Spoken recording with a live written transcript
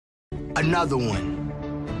Another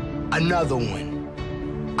one. Another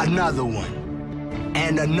one. Another one.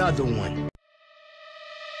 And another one.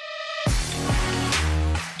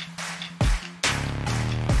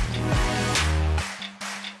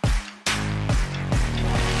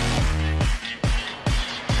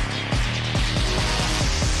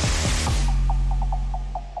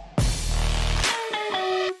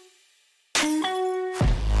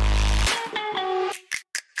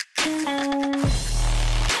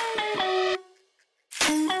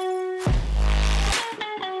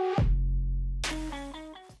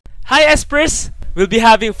 Hi Espers! We'll be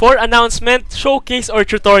having 4 announcement, showcase, or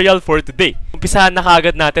tutorial for today. Umpisahan na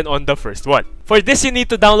kagad natin on the first one. For this, you need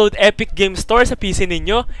to download Epic Game Store sa PC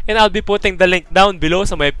ninyo, and I'll be putting the link down below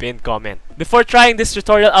sa my pinned comment. Before trying this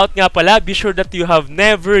tutorial out nga pala, be sure that you have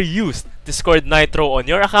never used Discord Nitro on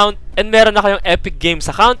your account, and meron na kayong Epic Games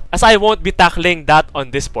account, as I won't be tackling that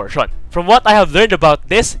on this portion. From what I have learned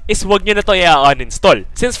about this, is wag nyo na to i-uninstall,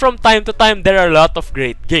 since from time to time, there are a lot of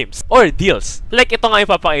great games, or deals, like ito nga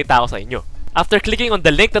ipapakita ko sa inyo. After clicking on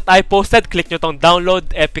the link that I posted, click nyo tong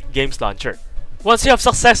download Epic Games Launcher. Once you have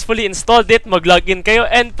successfully installed it, mag-login kayo,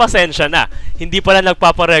 and pasensya na, hindi pala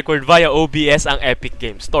nagpaparecord via OBS ang Epic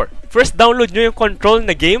Games Store. First, download nyo yung control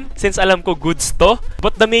na game, since alam ko goods to,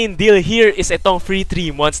 but the main deal here is itong free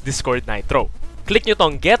 3 months Discord Nitro. Click nyo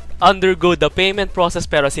tong get, undergo the payment process,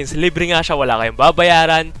 pero since libre nga siya, wala kayong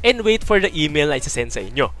babayaran, and wait for the email na isasend sa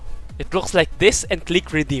inyo. It looks like this, and click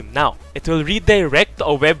redeem now. It will redirect to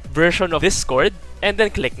a web version of Discord, and then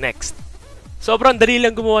click next. Sobrang dali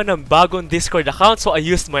lang gumawa ng bagong Discord account, so I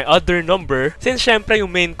used my other number since syempre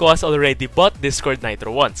yung main ko has already bought Discord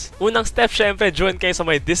Nitro once. Unang step, syempre join kayo sa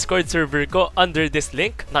my Discord server ko under this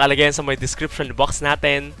link. Nakalagay yan sa my description box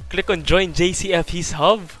natin. Click on join JCFE's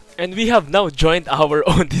hub, and we have now joined our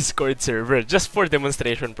own Discord server just for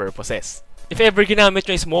demonstration purposes. If ever ginamit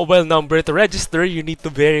nyo is mobile number to register, you need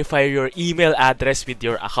to verify your email address with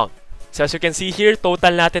your account. So as you can see here,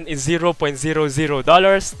 total natin is $0.00,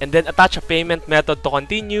 and then attach a payment method to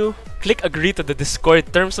continue. Click agree to the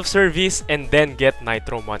Discord terms of service, and then get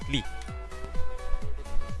Nitro monthly.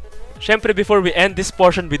 Syempre, before we end this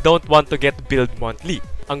portion, we don't want to get billed monthly.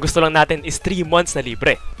 Ang gusto lang natin is 3 months na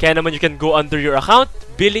libre. Kaya naman you can go under your account,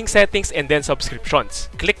 billing settings, and then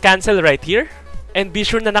subscriptions. Click cancel right here. And be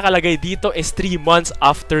sure na nakalagay dito is 3 months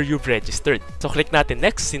after you've registered. So click natin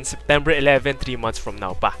next since September 11, 3 months from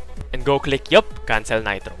now pa. And go click yup, cancel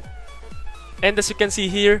Nitro. And as you can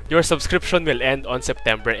see here, your subscription will end on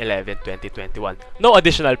September 11, 2021. No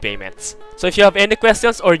additional payments. So if you have any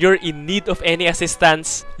questions or you're in need of any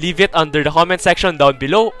assistance, leave it under the comment section down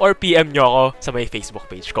below or PM nyo ako sa my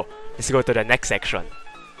Facebook page ko. Let's go to the next section.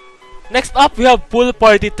 Next up, we have Pool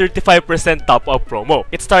Party 35% top-up promo.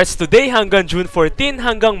 It starts today hanggang June 14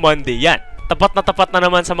 hanggang Monday yan. Tapat na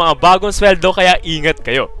naman sa mga bagong sweldo, kaya ingat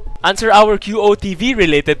kayo. Answer our QOTV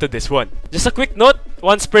related to this one. Just a quick note,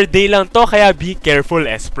 once per day lang to, kaya be careful,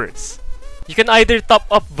 Espers. You can either top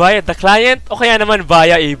up via the client o kaya naman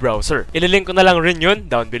via a browser. Ililink ko na lang rin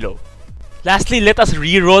yun down below. Lastly, let us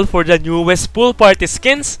re-roll for the newest Pool Party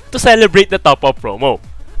skins to celebrate the top-up promo.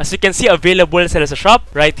 As you can see, available sila sa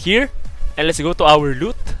shop right here. And let's go to our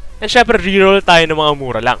loot. And syempre, reroll tayo ng mga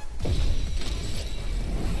mura lang.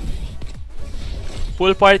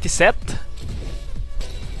 Pool Party set.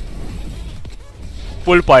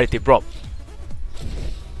 Pool Party prop.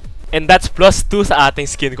 And that's plus 2 sa ating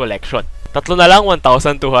skin collection. Tatlo na lang,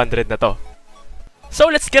 1,200 na to. So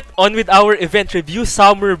let's get on with our event review.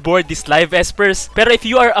 Summer board this live, Espers. Pero if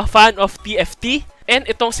you are a fan of TFT, and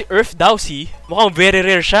itong si Earth Dowsy, mukhang very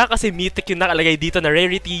rare siya kasi mythic yung nakalagay dito na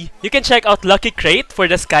rarity. You can check out Lucky Crate for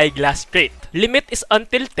the Skyglass crate. Limit is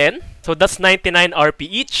until 10, so that's 99 RP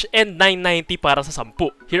each and 990 para sa 10.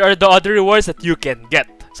 Here are the other rewards that you can get.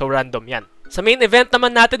 So random yan. Sa main event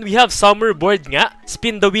naman natin, we have Summer Board nga.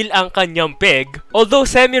 Spin the wheel ang kanyang peg. Although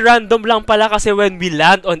semi-random lang pala kasi when we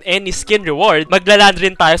land on any skin reward, maglaland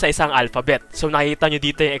rin tayo sa isang alphabet. So nakikita nyo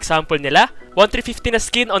dito yung example nila. 1,350 na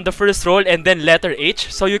skin on the first roll and then letter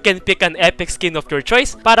H. So you can pick an epic skin of your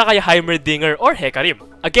choice para kay Heimerdinger or Hecarim.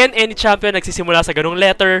 Again, any champion nagsisimula sa ganung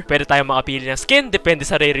letter, pwede tayong makapili ng skin, depende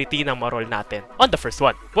sa rarity ng marol natin on the first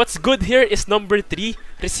one. What's good here is number 3,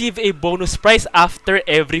 receive a bonus prize after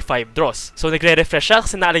every 5 draws. So nagre-refresh siya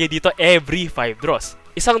kasi nakalagay dito every 5 draws.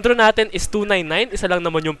 Isang draw natin is 299, isa lang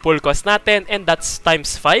naman yung full cost natin, and that's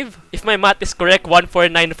times 5. If my math is correct,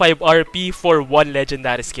 1495 RP for one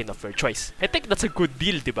legendary skin of your choice. I think that's a good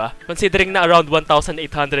deal, diba? Considering na around 1,800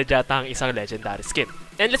 yata ang isang legendary skin.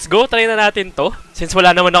 And let's go, try na natin to. Since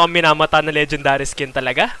wala naman akong minamata na legendary skin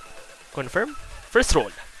talaga. Confirm. First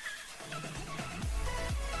roll.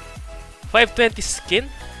 520 skin.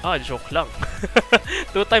 Ah, joke lang.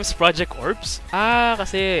 2 times Project Orbs? Ah,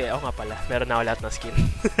 kasi, nga pala, meron na ako lahat ng skin.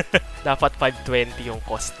 Dapat 520 yung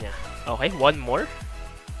cost niya. Okay, one more.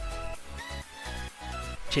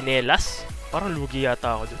 Chinelas? Parang lugi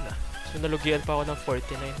yata ako dun So, nalugian pa ako ng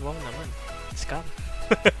 49. Wow naman. Scam.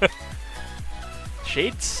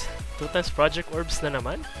 Shades? 2 times Project Orbs na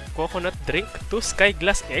naman. Coconut Drink. 2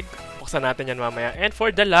 Skyglass Egg. Buksan natin yan mamaya. And for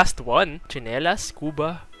the last one, Chinelas,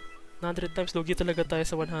 Cuba. 100 times lugi talaga tayo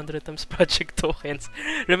sa 100 times project tokens.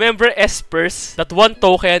 Remember, Espers, that 1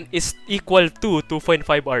 token is equal to 2.5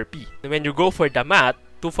 RP. When you go for the math,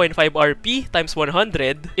 2.5 RP times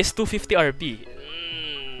 100 is 250 RP.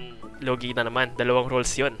 Logi na naman. Dalawang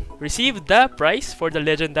rolls yun. Receive the price for the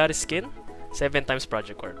legendary skin. 7 times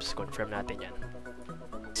Project Orbs. Confirm natin yan.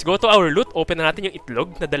 Let's go to our loot. Open na natin yung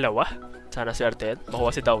itlog na dalawa. Sana si Artel. Makuha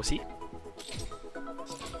si Dowsy.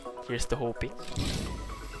 Here's the hoping.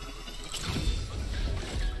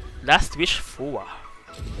 Last wish, Fua.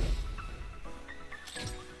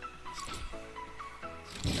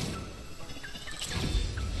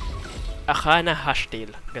 Akana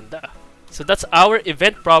Hashtail. Ganda. So that's our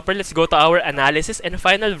event proper. Let's go to our analysis and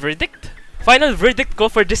final verdict. Final verdict ko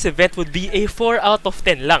for this event would be a 4 out of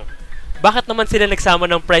 10 lang. Bakit naman sila nagsama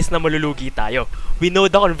ng price na malulugi tayo? We know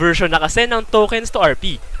the conversion na kasi ng tokens to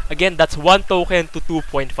RP. Again, that's 1 token to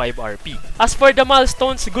 2.5 RP. As for the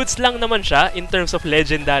milestones, goods lang naman siya in terms of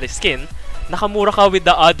legendary skin. Nakamura ka with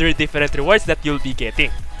the other different rewards that you'll be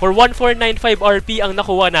getting. For 1495 RP, ang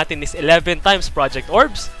nakuha natin is 11 times Project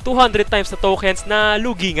Orbs, 200 times na tokens na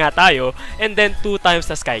lugi nga tayo, and then 2 times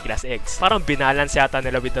na Skyglass Eggs. Parang binalance yata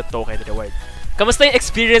nila with the token reward. Kamusta yung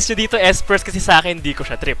experience nyo dito, Espers? Kasi sa akin, di ko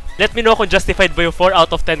siya trip. Let me know kung justified ba yung 4 out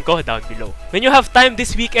of 10 ko down below. When you have time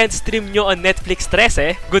this weekend, stream nyo on Netflix Stress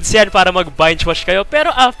Goods yan para mag-binge watch kayo, pero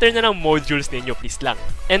after na ng modules ninyo, please lang.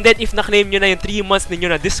 And then, if na-claim nyo na yung 3 months ninyo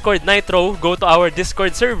na Discord Nitro, go to our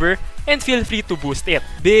Discord server and feel free to boost it.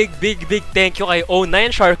 Big thank you kay O9,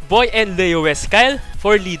 Sharkboy, and Leo West Kyle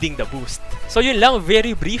for leading the boost. So yun lang,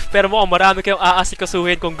 very brief, pero mukhang marami kayong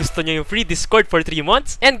aasikasuhin kung gusto nyo yung free Discord for 3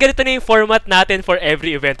 months. And ganito na yung format natin for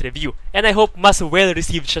every event review. And I hope mas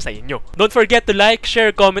well-received siya sa inyo. Don't forget to like,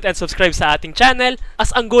 share, comment, and subscribe sa ating channel,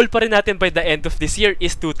 as ang goal pa rin natin by the end of this year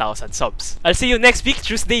is 2,000 subs. I'll see you next week,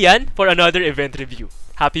 Tuesday yan, for another event review.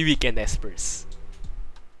 Happy weekend, Espers!